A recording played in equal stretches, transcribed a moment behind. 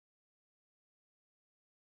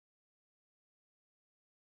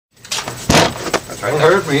Don't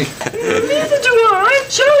hurt me. Neither do I.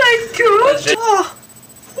 Jolly good. Oh,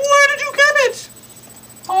 where did you get it?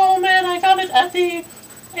 Oh man, I got it at the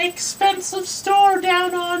expensive store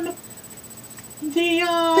down on the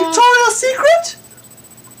Victoria's Secret?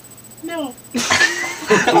 No.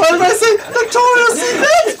 Why did I say Victoria's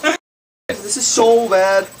Secret? This is so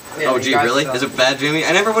bad. Yeah, oh gee, really? Is it bad, Jimmy?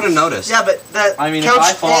 I never would have noticed. Yeah, but that I mean,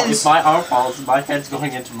 couch if my arm falls, my head's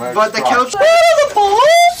going into merch. But the couch. Where are the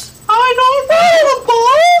balls? I don't know the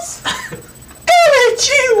balls. L.H.G.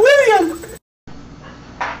 William.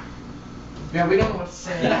 Yeah, we don't know what to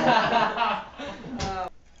say.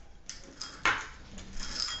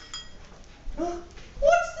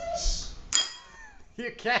 What's this?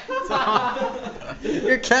 You can't talk.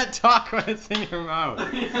 You can't talk when it's in your mouth.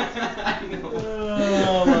 But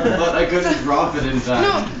I couldn't drop it in time.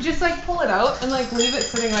 No, just like pull it out and like leave it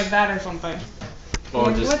sitting like that or something. Or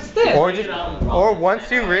just, what's this? or once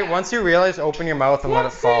you realize, open your mouth and let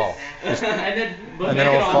it fall. and then it will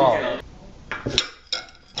fall.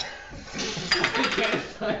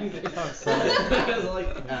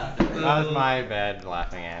 That was my bad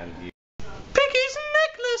laughing at you. Piggy's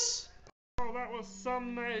necklace. Oh, that was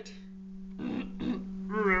some night.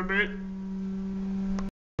 Ribbit.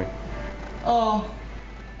 Oh,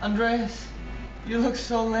 Andreas, you look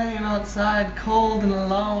so lame outside, cold and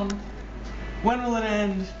alone. When will it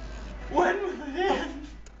end? When will it end?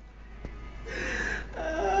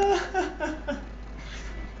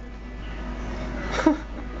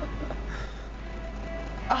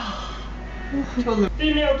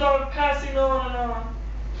 Female dog passing on and on.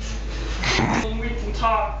 And we can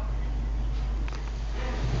talk.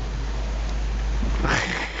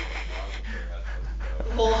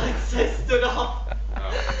 Oh, I stood off.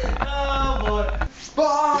 Oh boy.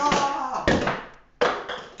 Ah!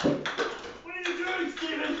 What are you doing,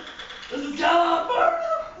 Steven? This is California!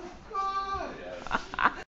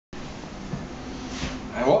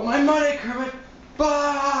 I want my money, Kermit.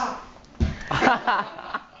 Bah!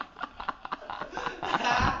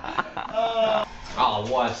 Oh,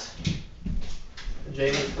 what?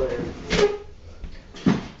 Jamie's player.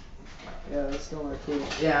 Yeah, that's still not cool.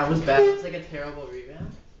 Yeah, it was bad. It's like a terrible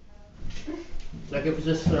rebound. Like it was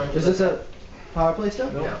just thrown. Is this a power play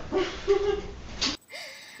stuff? No.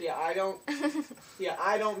 Yeah, I don't. Yeah,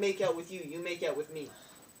 I don't make out with you. You make out with me.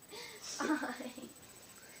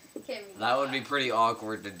 That would be pretty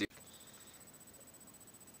awkward to do.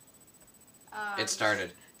 It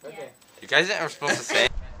started. Okay. You guys are supposed to say.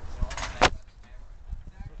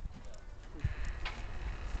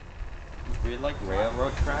 We like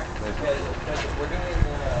railroad track. We're doing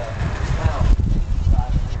town.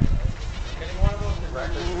 Getting one of those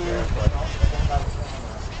records here, but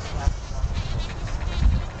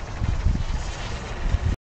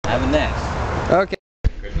Have a next. Okay.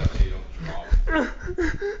 Good enough that you don't drop.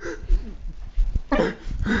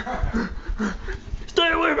 Stay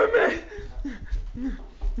away from me!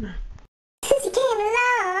 Since you came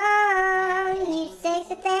along, you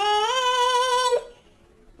sexy thing.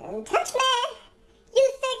 And touch me, you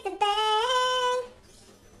sexy thing.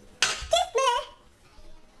 Kiss me,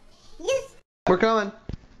 you. we're coming.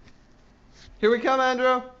 Here we come,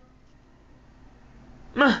 Andrew.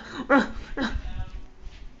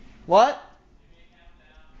 What?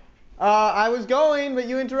 I was going, but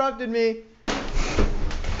you interrupted me.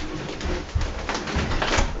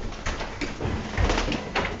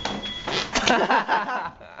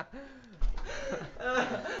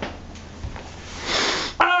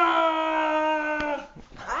 Ow!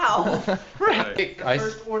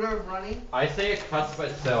 First order of running. I say it cuts by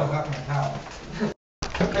itself.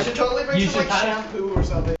 I should totally bring some like shampoo or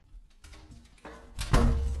something.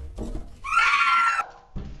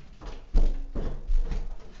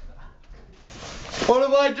 What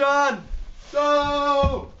have I done?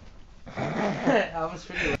 No! That was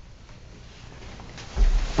pretty.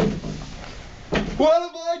 What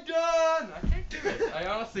have I done? I can't do it. I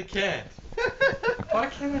honestly can't. Why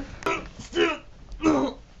can't I?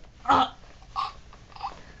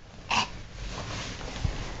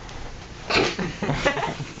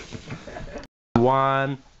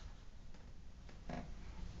 One.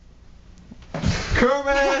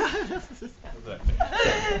 Kermit!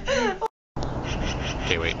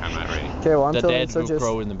 Okay, wait, I'm not ready. Okay, well, I'm The filming, dead so blue just.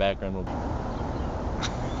 crow in the background will.